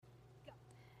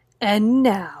And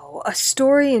now, a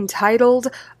story entitled,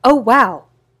 Oh Wow,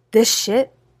 This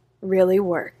Shit Really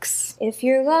Works. If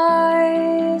you're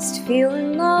lost,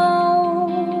 feeling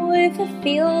low, if it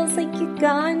feels like you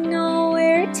got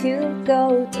nowhere to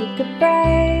go, take a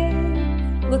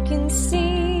breath, look and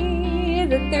see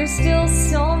that there's still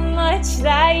so much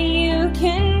that you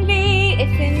can be.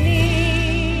 If in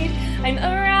need, I'm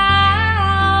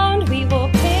around, we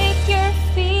will pick your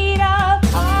feet up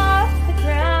off the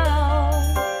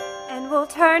ground, and we'll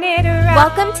turn it around.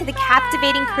 Welcome to the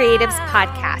Captivating Creatives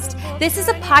Podcast. This is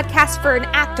a podcast for an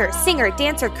actor, singer,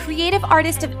 dancer, creative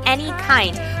artist of any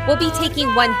kind. We'll be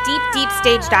taking one deep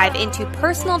stage dive into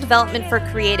personal development for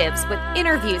creatives with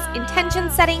interviews,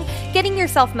 intention setting, getting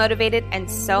yourself motivated,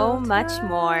 and so much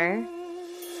more.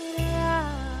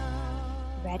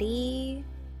 Ready?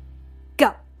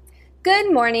 Go.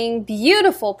 Good morning,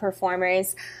 beautiful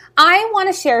performers. I want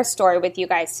to share a story with you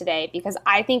guys today because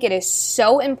I think it is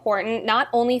so important not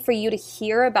only for you to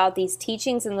hear about these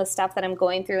teachings and the stuff that I'm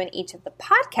going through in each of the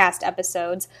podcast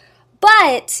episodes,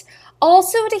 but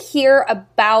also to hear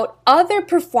about other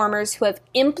performers who have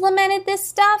implemented this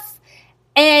stuff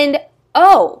and,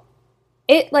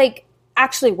 it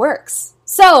actually works.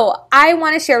 So I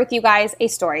want to share with you guys a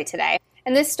story today.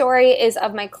 And this story is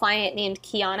of my client named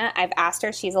Kiana. I've asked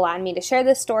her, she's allowed me to share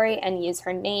this story and use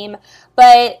her name.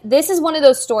 But this is one of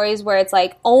those stories where it's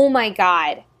like, oh my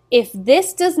God, if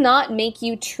this does not make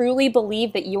you truly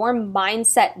believe that your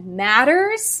mindset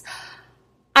matters,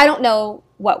 I don't know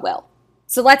what will.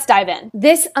 So let's dive in.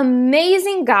 This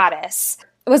amazing goddess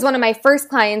was one of my first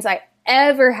clients I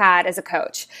ever had as a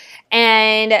coach.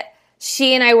 And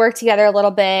she and I worked together a little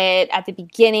bit at the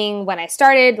beginning when I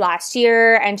started last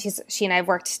year, and she and I have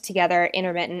worked together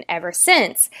intermittent ever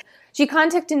since. She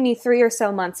contacted me 3 or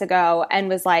so months ago and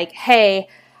was like, hey,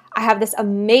 I have this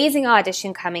amazing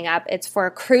audition coming up. It's for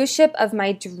a cruise ship of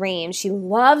my dreams. She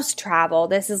loves travel.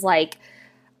 This is like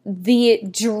the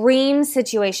dream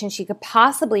situation she could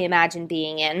possibly imagine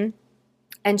being in.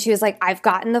 And she was like, I've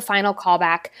gotten the final call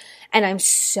back and I'm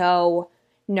so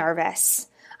nervous.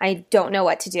 I don't know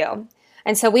what to do.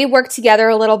 And so we worked together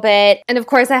a little bit. And of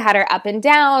course, I had her up and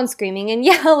down, screaming and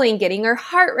yelling, getting her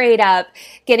heart rate up,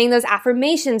 getting those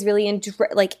affirmations really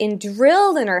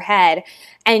drilled in her head.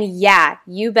 And yeah,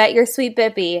 you bet your sweet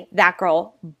Bippy, that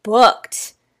girl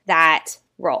booked that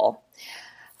role.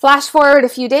 Flash forward a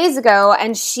few days ago,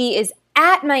 and she is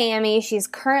at Miami. She's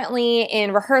currently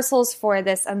in rehearsals for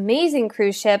this amazing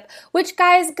cruise ship, which,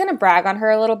 guys, gonna brag on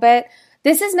her a little bit.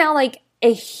 This is now like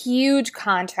a huge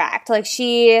contract. Like,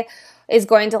 she is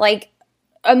going to like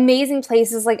amazing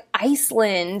places like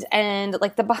Iceland and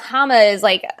like the Bahamas.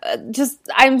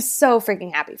 I'm so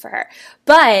freaking happy for her.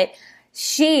 But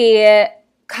she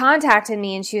contacted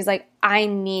me and she was like, I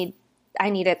need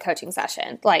a coaching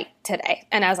session like today.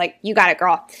 And I was like, you got it,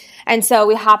 girl. And so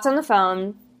we hopped on the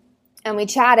phone and we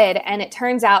chatted, and it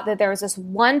turns out that there was this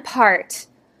one part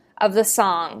of the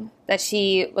song that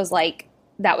she was like,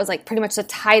 that was like pretty much the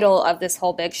title of this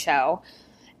whole big show.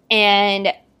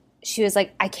 And she was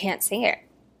like, I can't sing it.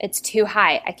 It's too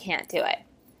high. I can't do it.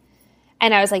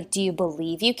 And I was like, do you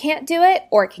believe you can't do it?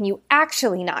 Or can you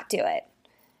actually not do it?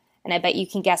 And I bet you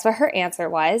can guess what her answer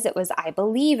was. It was, I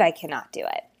believe I cannot do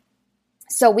it.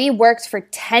 So we worked for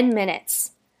 10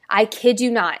 minutes. I kid you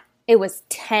not. It was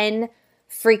 10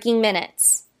 freaking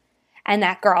minutes. And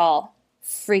that girl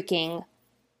freaking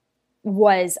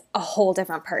was a whole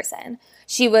different person.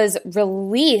 She was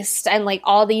released, and like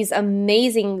all these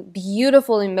amazing,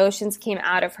 beautiful emotions came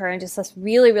out of her in just this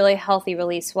really, really healthy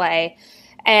release way.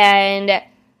 And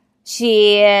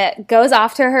she goes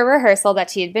off to her rehearsal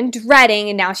that she had been dreading,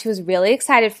 and now she was really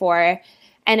excited for.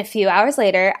 And a few hours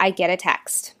later, I get a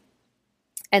text.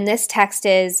 And this text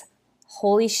is,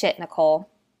 holy shit, Nicole.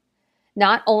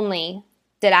 Not only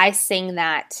did I sing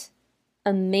that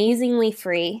amazingly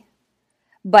free,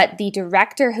 but the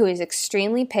director, who is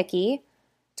extremely picky,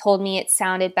 told me it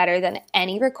sounded better than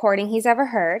any recording he's ever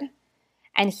heard,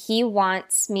 and he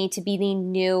wants me to be the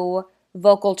new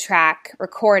vocal track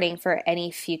recording for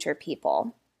any future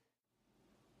people.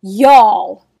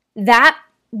 Y'all, that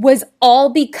was all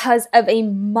because of a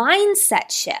mindset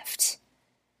shift.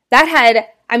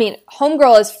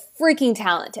 Homegirl is freaking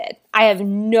talented. I have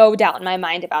no doubt in my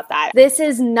mind about that. This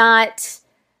is not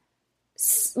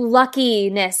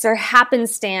luckiness or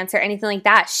happenstance or anything like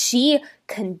that. She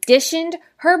conditioned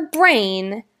her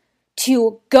brain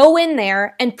to go in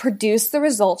there and produce the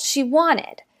results she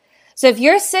wanted. So if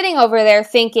you're sitting over there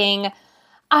thinking,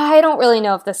 I don't really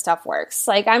know if this stuff works.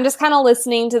 Like, I'm just kind of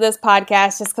listening to this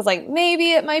podcast just because, like,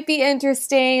 maybe it might be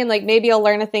interesting and, like, maybe I'll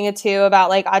learn a thing or two about,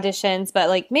 like, auditions, but,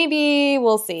 like, maybe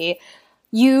we'll see.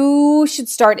 you should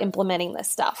start implementing this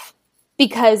stuff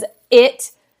because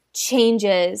it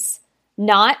changes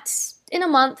not in a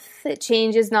month, it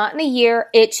changes not in a year,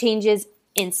 it changes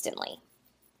instantly.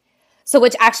 So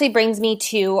which actually brings me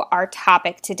to our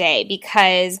topic today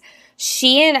because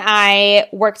she and I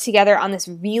work together on this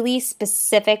really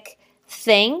specific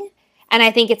thing. And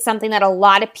I think it's something that a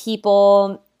lot of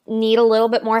people need a little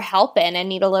bit more help in and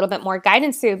need a little bit more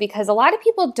guidance through because a lot of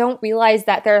people don't realize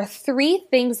that there are 3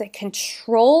 things that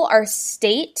control our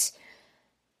state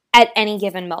at any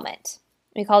given moment.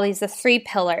 We call these the 3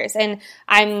 pillars. And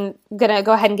I'm going to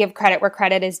go ahead and give credit where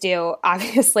credit is due.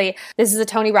 Obviously, this is a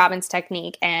Tony Robbins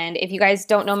technique. And if you guys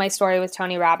don't know my story with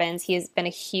Tony Robbins, he has been a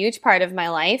huge part of my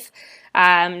life,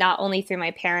 not only through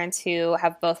my parents who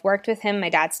have both worked with him, my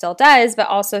dad still does, but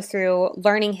also through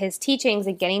learning his teachings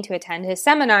and getting to attend his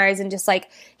seminars. And just like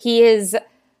he is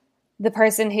the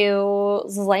person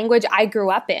whose language I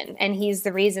grew up in. And he's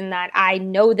the reason that I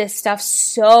know this stuff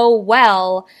so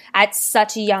well at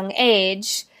such a young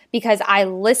age because I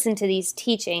listened to these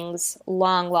teachings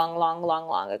long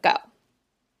ago.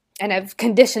 And I've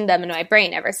conditioned them in my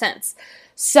brain ever since.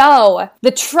 So the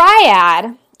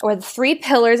triad, or the 3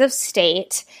 pillars of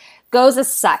state, goes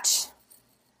as such.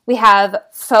 We have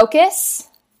focus,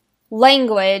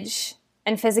 language,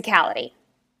 and physicality.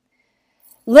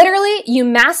 Literally, you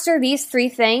master these 3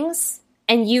 things,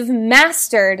 and you've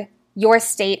mastered your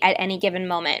state at any given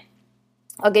moment.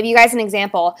 I'll give you guys an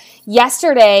example.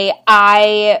 Yesterday,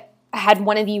 I had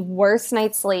one of the worst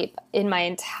night's sleep in my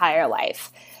entire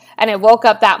life. And I woke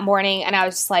up that morning, and I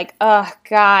was just like, oh,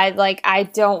 God, like, I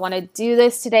don't want to do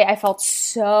this today. I felt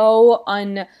so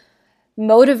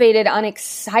unmotivated,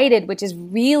 unexcited, which is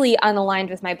really unaligned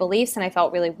with my beliefs, and I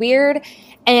felt really weird.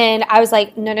 And I was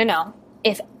like, no.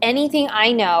 If anything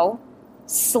I know,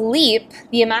 sleep,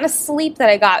 the amount of sleep that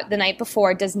I got the night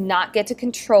before does not get to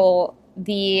control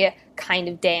the kind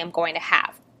of day I'm going to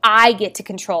have. I get to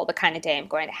control the kind of day I'm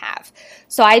going to have.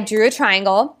 So I drew a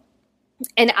triangle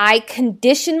and I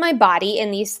conditioned my body in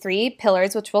these 3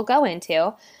 pillars, which we'll go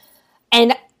into,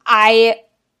 and I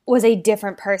was a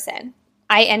different person.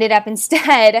 I ended up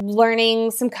instead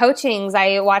learning some coachings.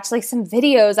 I watched some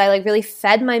videos. I really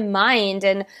fed my mind,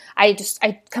 and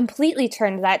I completely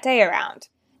turned that day around.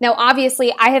 Now,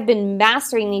 obviously, I have been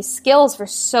mastering these skills for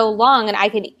so long, and I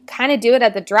could kind of do it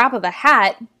at the drop of a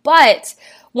hat. But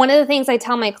one of the things I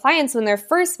tell my clients when they're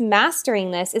first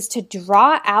mastering this is to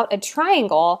draw out a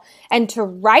triangle and to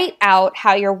write out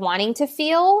how you're wanting to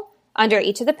feel under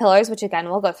each of the pillars, which again,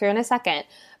 we'll go through in a second.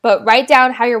 But write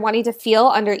down how you're wanting to feel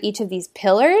under each of these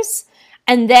pillars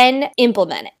and then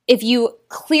implement it. If you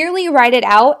clearly write it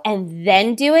out and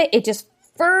then do it, it just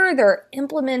further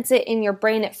implements it in your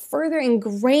brain. It further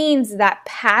ingrains that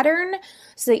pattern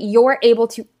so that you're able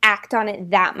to act on it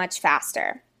that much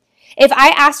faster. If I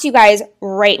asked you guys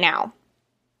right now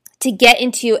to get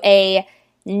into a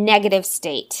negative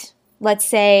state, let's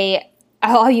say,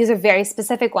 I'll use a very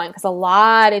specific one because a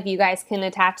lot of you guys can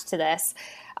attach to this.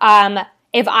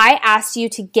 If I asked you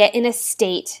to get in a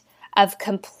state of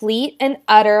complete and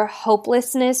utter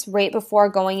hopelessness right before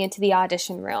going into the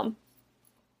audition room,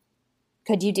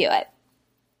 could you do it?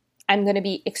 I'm going to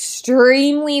be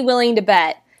extremely willing to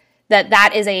bet that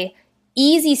that is a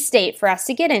easy state for us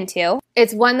to get into.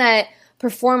 It's one that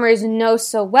performers know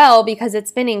so well because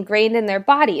it's been ingrained in their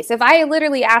bodies. If I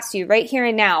literally asked you right here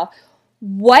and now,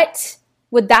 what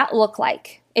would that look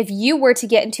like if you were to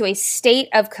get into a state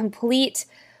of complete,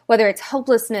 whether it's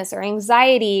hopelessness or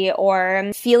anxiety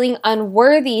or feeling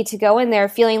unworthy to go in there,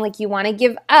 feeling like you want to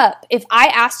give up? If I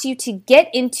asked you to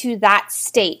get into that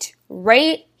state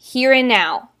right here and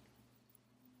now,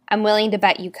 I'm willing to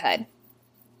bet you could.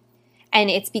 And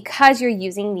it's because you're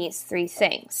using these 3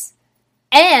 things.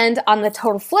 And on the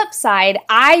total flip side,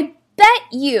 I bet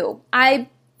you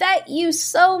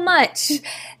so much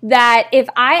that if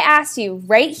I asked you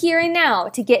right here and now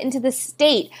to get into the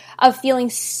state of feeling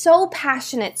so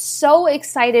passionate, so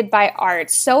excited by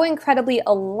art, so incredibly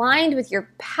aligned with your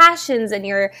passions and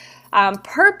your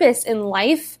purpose in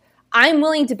life, I'm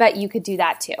willing to bet you could do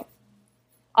that too.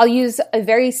 I'll use a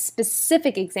very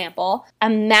specific example.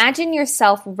 Imagine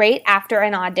yourself right after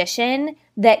an audition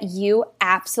that you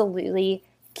absolutely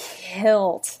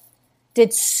killed,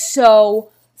 did so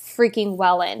freaking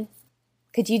well in.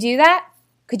 Could you do that?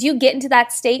 Could you get into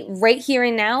that state right here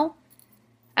and now?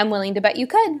 I'm willing to bet you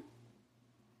could.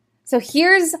 So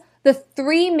here's the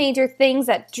 3 major things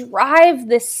that drive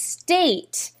this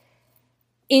state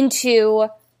into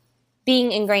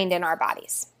being ingrained in our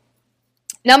bodies.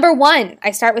 Number 1, I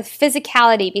start with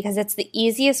physicality because it's the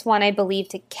easiest one, I believe,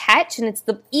 to catch, and it's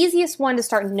the easiest one to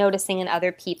start noticing in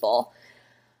other people.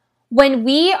 When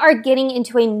we are getting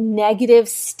into a negative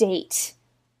state,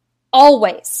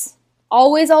 always,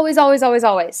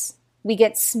 we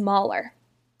get smaller.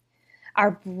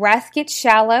 Our breath gets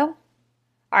shallow.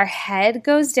 Our head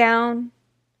goes down.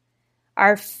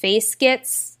 Our face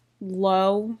gets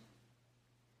low.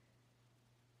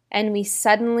 And we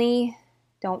suddenly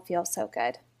don't feel so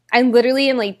good. I literally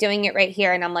am like doing it right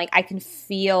here, and I'm like, I can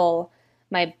feel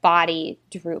my body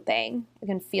drooping. I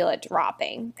can feel it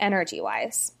dropping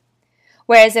energy-wise.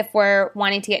 Whereas if we're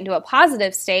wanting to get into a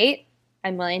positive state,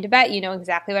 I'm willing to bet you know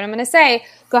exactly what I'm going to say.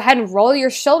 Go ahead and roll your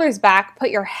shoulders back,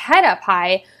 put your head up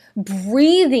high,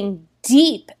 breathing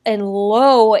deep and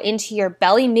low into your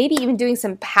belly, maybe even doing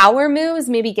some power moves,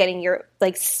 maybe getting your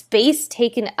like space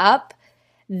taken up.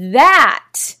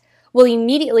 That will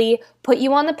immediately put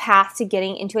you on the path to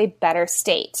getting into a better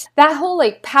state. That whole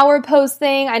like power pose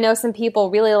thing, I know some people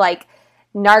really like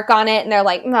narc on it and they're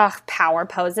like, ugh, power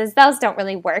poses, those don't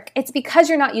really work. It's because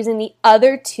you're not using the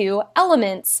other two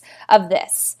elements of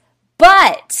this.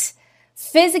 But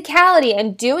physicality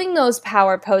and doing those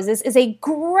power poses is a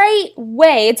great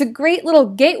way, it's a great little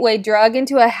gateway drug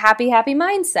into a happy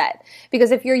mindset.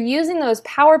 Because if you're using those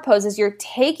power poses, you're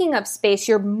taking up space,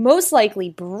 you're most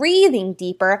likely breathing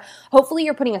deeper, hopefully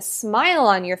you're putting a smile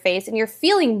on your face and you're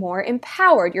feeling more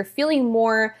empowered, you're feeling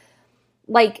more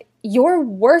like you're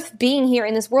worth being here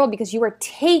in this world because you are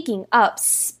taking up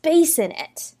space in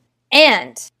it.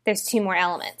 And there's two more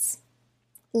elements.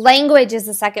 Language is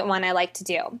the second one I like to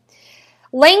do.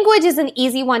 Language is an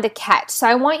easy one to catch. So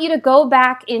I want you to go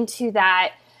back into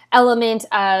that element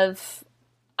of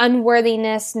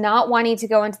unworthiness, not wanting to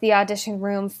go into the audition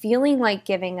room, feeling like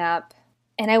giving up.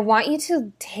 And I want you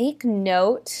to take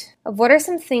note of what are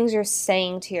some things you're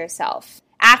saying to yourself.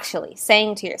 Actually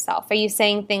saying to yourself. Are you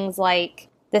saying things like,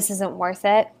 this isn't worth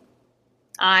it?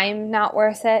 I'm not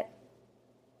worth it?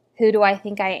 Who do I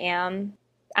think I am?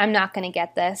 I'm not going to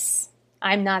get this.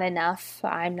 I'm not enough.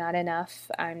 I'm not enough.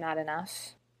 I'm not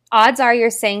enough. Odds are you're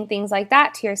saying things like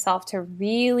that to yourself to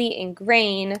really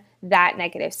ingrain that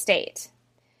negative state.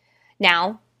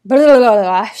 Now,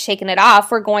 shaking it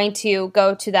off, we're going to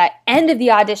go to that end of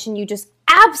the audition. You just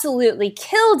absolutely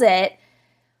killed it.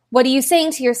 What are you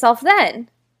saying to yourself then?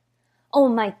 Oh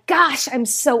my gosh, I'm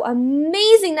so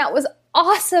amazing. That was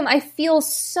awesome. I feel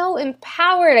so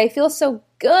empowered. I feel so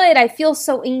good. I feel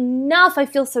so enough. I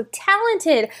feel so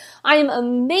talented. I am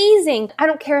amazing. I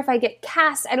don't care if I get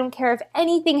cast. I don't care if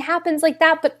anything happens like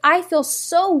that, but I feel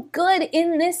so good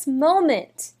in this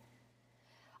moment.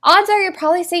 Odds are you're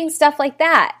probably saying stuff like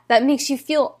that. That makes you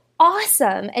feel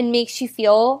awesome and makes you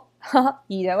feel,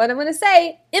 you know what I'm going to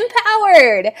say,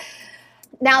 empowered.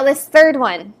 Now this third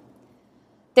one.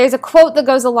 There's a quote that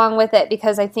goes along with it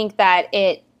because I think that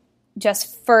it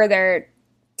just further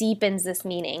deepens this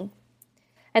meaning.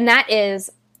 And that is,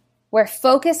 where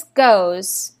focus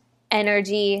goes,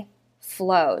 energy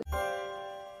flows.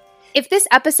 If this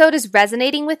episode is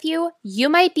resonating with you, you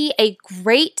might be a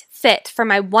great fit for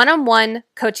my one-on-one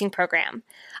coaching program.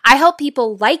 I help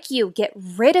people like you get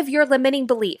rid of your limiting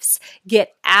beliefs,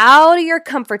 get out of your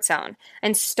comfort zone,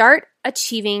 and start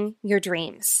achieving your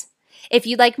dreams. If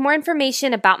you'd like more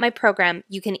information about my program,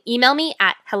 you can email me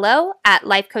at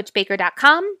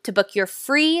hello@lifecoachbaker.com to book your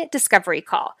free discovery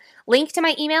call. Link to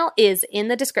my email is in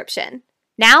the description.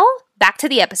 Now, back to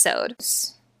the episode.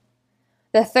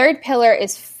 The third pillar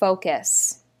is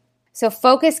focus. So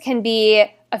focus can be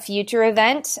a future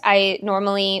event. I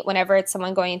normally, whenever it's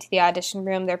someone going into the audition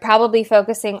room, they're probably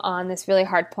focusing on this really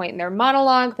hard point in their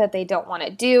monologue that they don't want to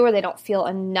do or they don't feel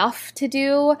enough to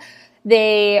do.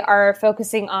 They are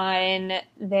focusing on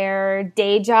their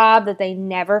day job that they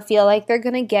never feel like they're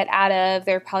going to get out of.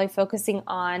 They're probably focusing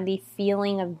on the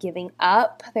feeling of giving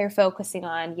up. They're focusing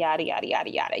on yada, yada, yada,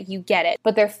 yada. You get it.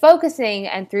 But they're focusing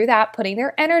and through that putting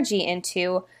their energy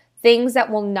into things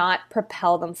that will not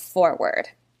propel them forward.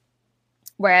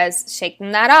 Whereas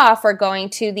shaking that off or going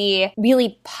to the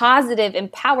really positive,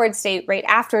 empowered state right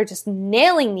after just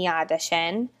nailing the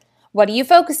audition, what are you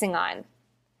focusing on?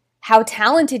 How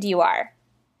talented you are.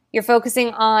 You're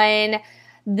focusing on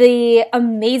the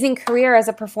amazing career as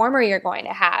a performer you're going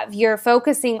to have. You're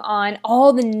focusing on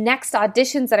all the next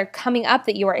auditions that are coming up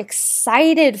that you are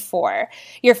excited for.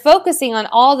 You're focusing on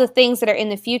all the things that are in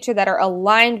the future that are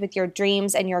aligned with your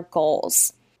dreams and your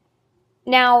goals.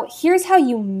 Now, here's how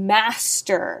you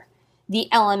master the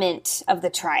element of the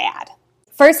triad.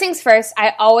 First things first,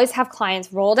 I always have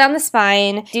clients roll down the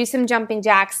spine, do some jumping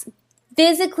jacks,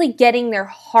 physically getting their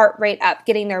heart rate up,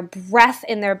 getting their breath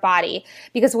in their body.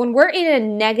 Because when we're in a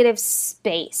negative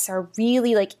space or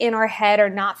really like in our head or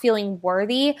not feeling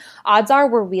worthy, odds are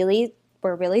we're really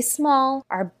small.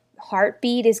 Our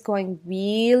heartbeat is going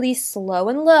really slow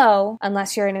and low,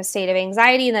 unless you're in a state of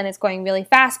anxiety, and then it's going really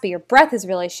fast, but your breath is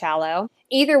really shallow.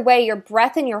 Either way, your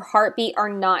breath and your heartbeat are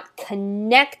not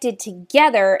connected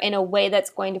together in a way that's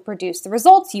going to produce the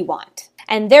results you want.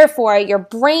 And therefore, your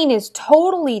brain is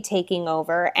totally taking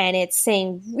over and it's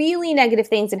saying really negative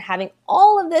things and having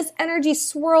all of this energy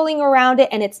swirling around it,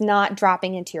 and it's not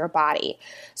dropping into your body.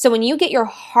 So when you get your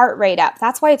heart rate up,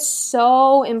 that's why it's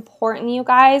so important, you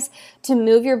guys, to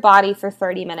move your body for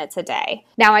 30 minutes a day.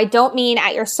 Now, I don't mean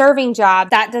at your serving job,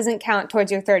 that doesn't count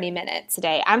towards your 30 minutes a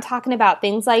day. I'm talking about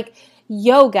things like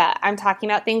yoga. I'm talking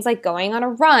about things like going on a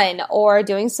run or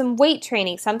doing some weight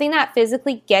training, something that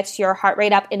physically gets your heart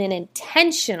rate up in an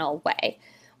intentional way.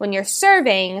 When you're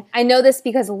serving, I know this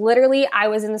because literally I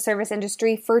was in the service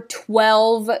industry for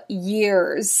 12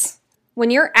 years.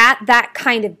 When you're at that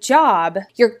kind of job,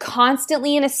 you're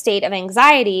constantly in a state of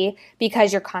anxiety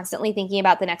because you're constantly thinking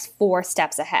about the next 4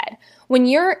 steps ahead. When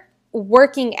you're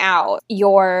working out,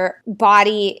 your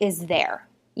body is there.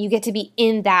 You get to be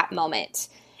in that moment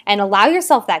and allow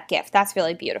yourself that gift. That's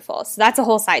really beautiful. So that's a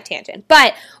whole side tangent.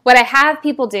 But what I have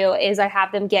people do is I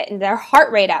have them get their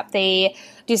heart rate up. They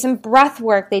do some breath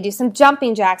work. They do some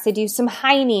jumping jacks. They do some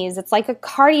high knees. It's like a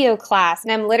cardio class.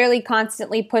 And I'm literally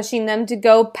constantly pushing them to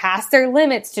go past their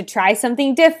limits, to try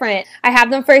something different. I have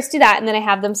them first do that, and then I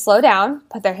have them slow down,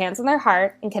 put their hands on their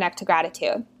heart, and connect to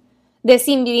gratitude. This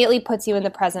immediately puts you in the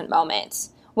present moment.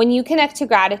 When you connect to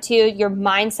gratitude, your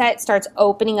mindset starts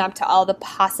opening up to all the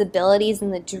possibilities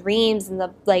and the dreams and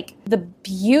the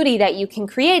beauty that you can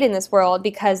create in this world,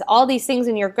 because all these things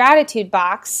in your gratitude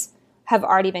box have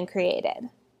already been created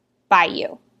by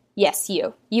you. Yes,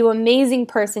 you. You amazing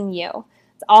person, you.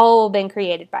 It's all been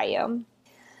created by you.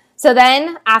 So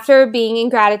then, after being in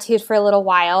gratitude for a little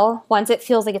while, once it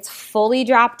feels like it's fully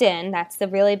dropped in, that's the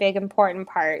really big important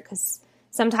part, because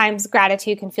sometimes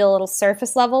gratitude can feel a little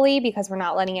surface level-y because we're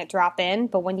not letting it drop in.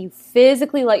 But when you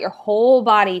physically let your whole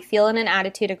body feel in an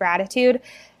attitude of gratitude,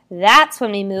 that's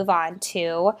when we move on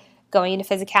to going into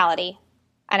physicality.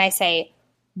 And I say,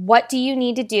 what do you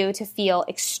need to do to feel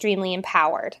extremely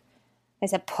empowered? I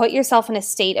said, put yourself in a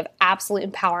state of absolute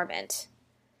empowerment.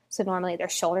 So normally their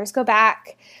shoulders go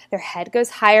back, their head goes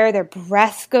higher, their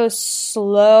breath goes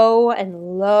slow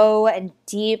and low and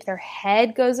deep. Their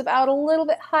head goes about a little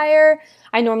bit higher.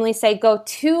 I normally say go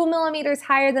 2 millimeters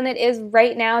higher than it is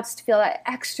right now just to feel that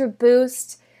extra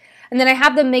boost. And then I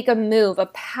have them make a move, a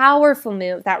powerful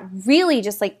move that really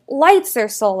just like lights their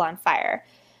soul on fire.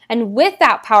 And with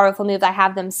that powerful move, I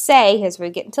have them say, here's where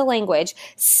we get into language,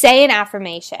 say an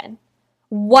affirmation.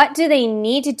 What do they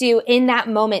need to do in that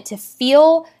moment to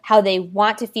feel how they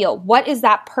want to feel? What is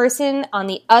that person on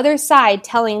the other side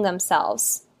telling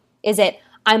themselves? Is it,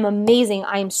 I'm amazing,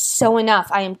 I am so enough,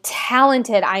 I am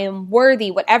talented, I am worthy,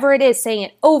 whatever it is, saying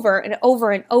it over and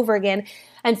over and over again,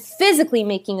 and physically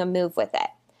making a move with it.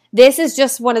 This is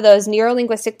just one of those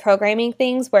neuro-linguistic programming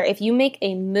things where if you make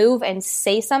a move and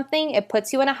say something, it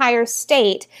puts you in a higher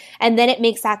state, and then it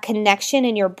makes that connection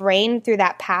in your brain through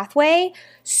that pathway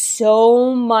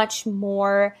so much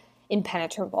more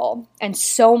impenetrable and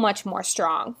so much more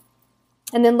strong.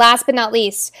 And then last but not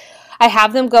least, I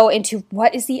have them go into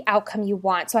what is the outcome you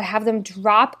want. So I have them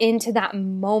drop into that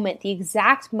moment, the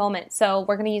exact moment. So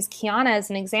we're going to use Kiana as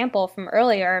an example from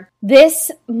earlier.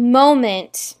 This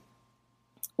moment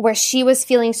where she was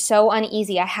feeling so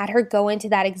uneasy, I had her go into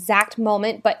that exact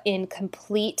moment, but in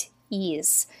complete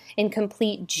ease, in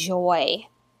complete joy.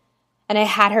 And I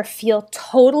had her feel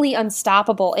totally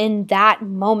unstoppable in that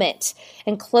moment,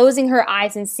 and closing her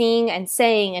eyes and seeing and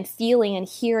saying and feeling and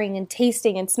hearing and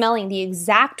tasting and smelling the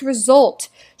exact result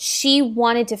she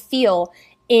wanted to feel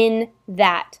in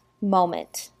that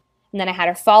moment. And then I had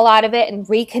her fall out of it and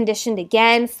reconditioned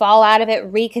again, fall out of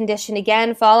it, reconditioned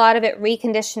again, fall out of it,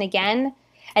 recondition again.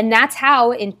 And that's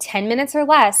how, in 10 minutes or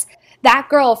less, that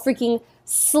girl freaking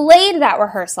slayed that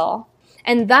rehearsal,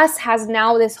 and thus has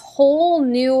now this whole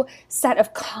new set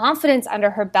of confidence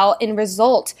under her belt in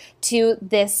result to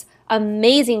this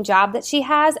amazing job that she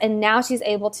has, and now she's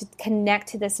able to connect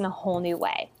to this in a whole new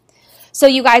way. So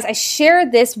you guys, I share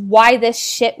this, why this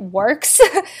shit works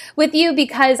with you,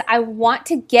 because I want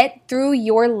to get through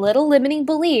your little limiting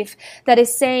belief that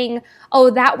is saying,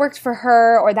 oh, that worked for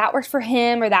her, or that worked for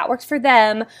him, or that worked for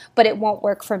them, but it won't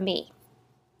work for me.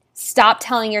 Stop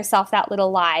telling yourself that little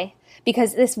lie,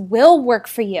 because this will work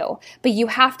for you, but you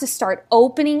have to start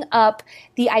opening up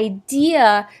the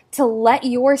idea to let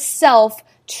yourself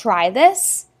try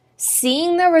this,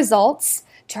 seeing the results,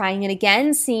 trying it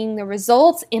again, seeing the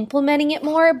results, implementing it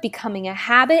more, becoming a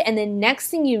habit, and then next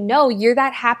thing you know, you're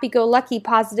that happy-go-lucky,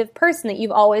 positive person that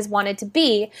you've always wanted to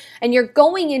be, and you're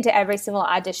going into every single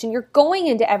audition, you're going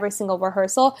into every single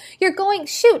rehearsal, you're going,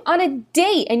 on a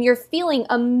date, and you're feeling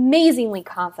amazingly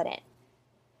confident.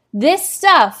 This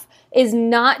stuff is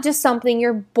not just something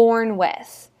you're born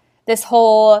with. This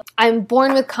whole, I'm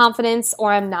born with confidence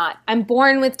or I'm not. I'm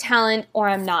born with talent or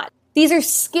I'm not. These are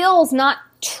skills, not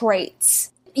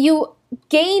traits. You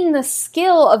gain the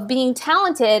skill of being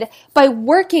talented by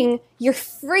working your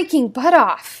freaking butt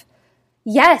off.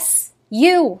 Yes,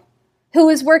 you, who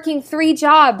is working 3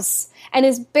 jobs and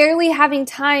is barely having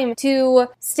time to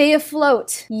stay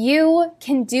afloat. You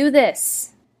can do this.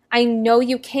 I know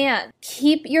you can.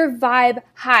 Keep your vibe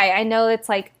high. I know it's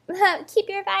like, keep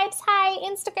your vibes high,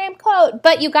 Instagram quote.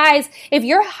 But you guys, if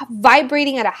you're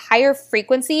vibrating at a higher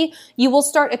frequency, you will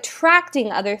start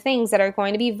attracting other things that are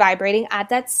going to be vibrating at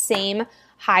that same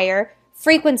higher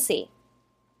frequency.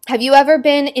 Have you ever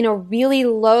been in a really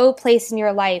low place in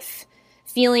your life,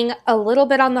 feeling a little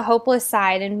bit on the hopeless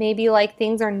side and maybe like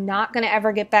things are not going to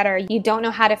ever get better? You don't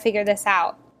know how to figure this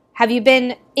out. Have you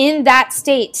been in that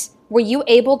state? Were you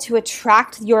able to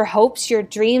attract your hopes, your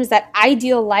dreams, that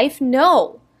ideal life?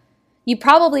 No. You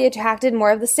probably attracted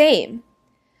more of the same.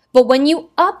 But when you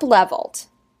up-leveled,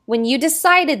 when you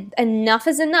decided enough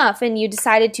is enough and you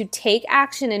decided to take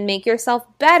action and make yourself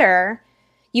better,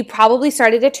 you probably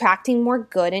started attracting more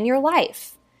good in your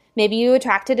life. Maybe you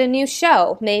attracted a new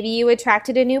show. Maybe you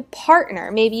attracted a new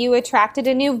partner. Maybe you attracted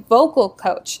a new vocal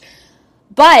coach.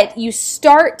 But you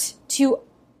start to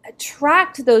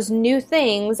attract those new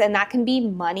things, and that can be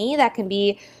money, that can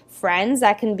be friends,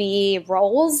 that can be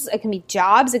roles, it can be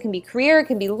jobs, it can be career, it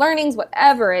can be learnings,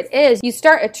 whatever it is. You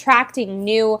start attracting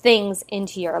new things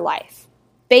into your life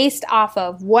based off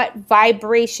of what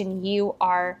vibration you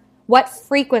are, what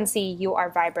frequency you are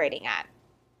vibrating at.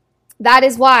 That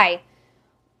is why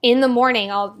in the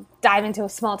morning, I'll dive into a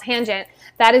small tangent.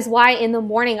 That is why in the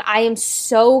morning I am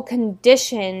so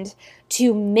conditioned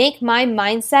to make my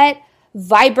mindset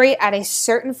vibrate at a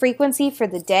certain frequency for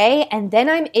the day, and then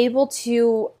I'm able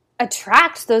to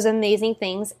attract those amazing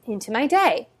things into my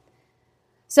day.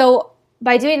 So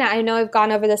by doing that, I know I've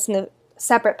gone over this in a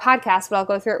separate podcast, but I'll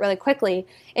go through it really quickly.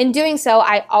 In doing so,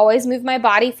 I always move my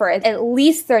body for at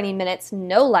least 30 minutes,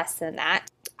 no less than that.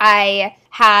 I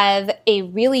have a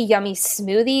really yummy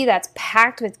smoothie that's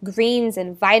packed with greens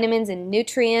and vitamins and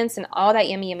nutrients and all that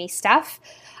yummy, yummy stuff.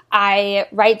 I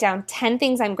write down 10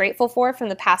 things I'm grateful for from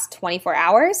the past 24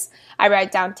 hours. I write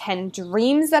down 10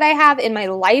 dreams that I have in my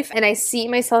life, and I see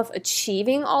myself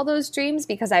achieving all those dreams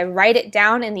because I write it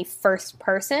down in the first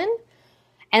person.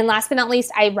 And last but not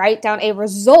least, I write down a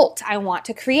result I want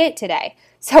to create today.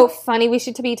 So funny we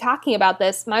should be talking about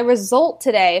this. My result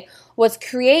today was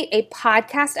create a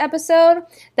podcast episode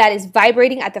that is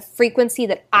vibrating at the frequency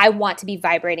that I want to be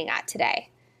vibrating at today.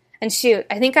 And shoot,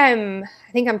 I think I'm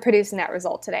producing that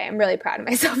result today. I'm really proud of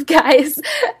myself, guys.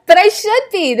 But I should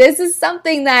be. This is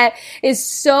something that is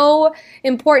so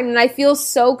important, and I feel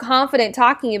so confident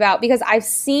talking about because I've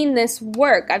seen this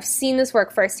work. I've seen this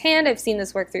work firsthand. I've seen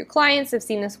this work through clients. I've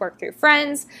seen this work through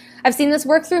friends. I've seen this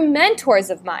work through mentors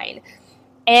of mine.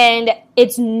 And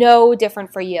it's no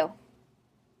different for you.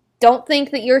 Don't think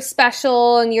that you're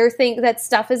special and you think that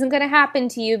stuff isn't going to happen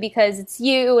to you because it's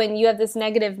you and you have this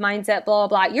negative mindset, blah,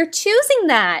 blah, blah. You're choosing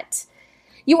that.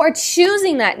 You are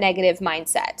choosing that negative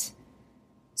mindset.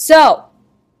 So,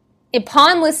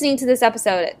 upon listening to this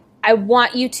episode, I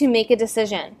want you to make a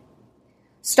decision.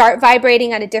 Start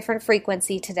vibrating at a different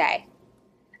frequency today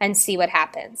and see what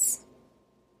happens.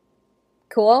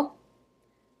 Cool?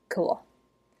 Cool.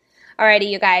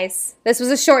 Alrighty, you guys. This was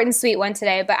a short and sweet one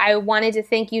today, but I wanted to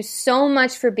thank you so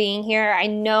much for being here. I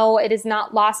know it is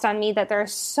not lost on me that there are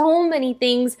so many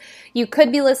things you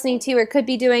could be listening to or could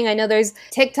be doing. I know there's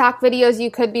TikTok videos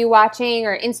you could be watching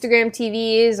or Instagram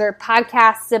TVs or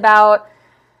podcasts about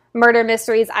murder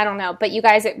mysteries. I don't know. But you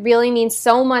guys, it really means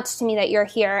so much to me that you're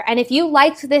here. And if you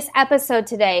liked this episode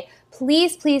today,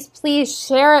 please, please, please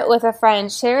share it with a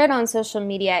friend. Share it on social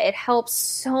media. It helps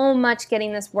so much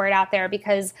getting this word out there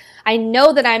because I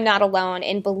know that I'm not alone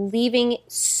in believing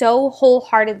so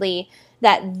wholeheartedly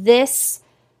that this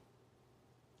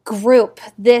group,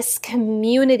 this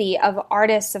community of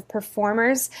artists, of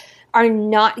performers, are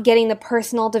not getting the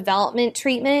personal development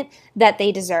treatment that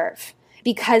they deserve.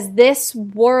 Because this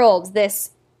world,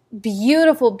 this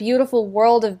beautiful, beautiful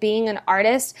world of being an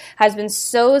artist has been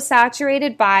so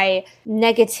saturated by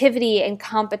negativity and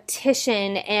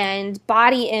competition and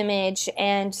body image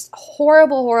and just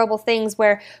horrible, horrible things,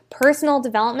 where personal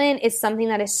development is something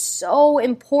that is so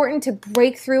important to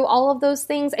break through all of those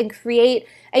things and create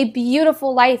a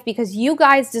beautiful life, because you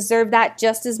guys deserve that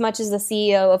just as much as the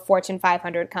CEO of Fortune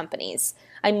 500 companies.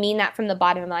 I mean that from the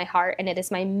bottom of my heart, and it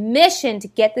is my mission to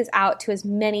get this out to as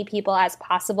many people as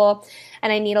possible,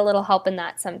 and I need a little help in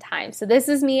that sometimes. So this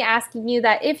is me asking you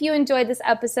that if you enjoyed this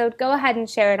episode, go ahead and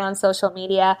share it on social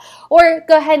media, or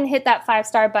go ahead and hit that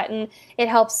 5-star button. It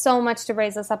helps so much to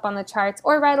raise us up on the charts,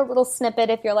 or write a little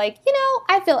snippet if you're like,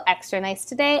 I feel extra nice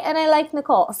today, and I like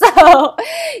Nicole. So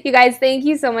you guys, thank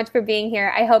you so much for being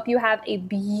here. I hope you have a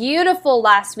beautiful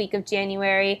last week of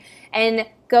January, and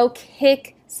go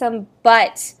kick some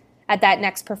butt at that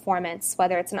next performance,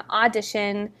 whether it's an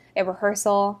audition, a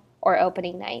rehearsal, or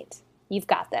opening night. You've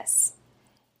got this.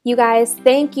 You guys,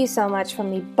 thank you so much from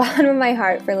the bottom of my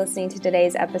heart for listening to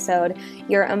today's episode.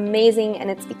 You're amazing, and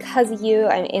it's because of you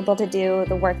I'm able to do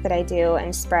the work that I do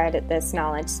and spread this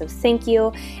knowledge. So thank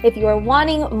you. If you are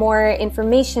wanting more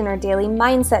information or daily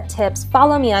mindset tips,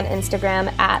 follow me on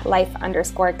Instagram at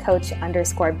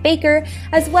life_coach_baker,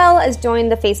 as well as join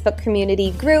the Facebook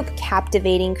community group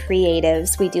Captivating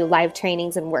Creatives. We do live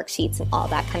trainings and worksheets and all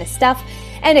that kind of stuff.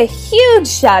 And a huge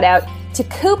shout out to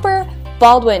Cooper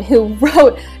Baldwin, who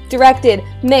wrote, directed,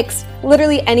 mixed,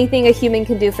 literally anything a human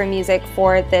can do for music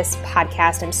for this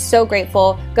podcast. I'm so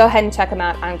grateful. Go ahead and check him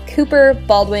out on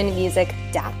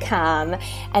cooperbaldwinmusic.com.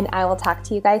 And I will talk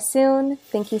to you guys soon.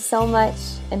 Thank you so much,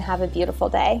 and have a beautiful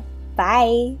day.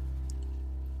 Bye.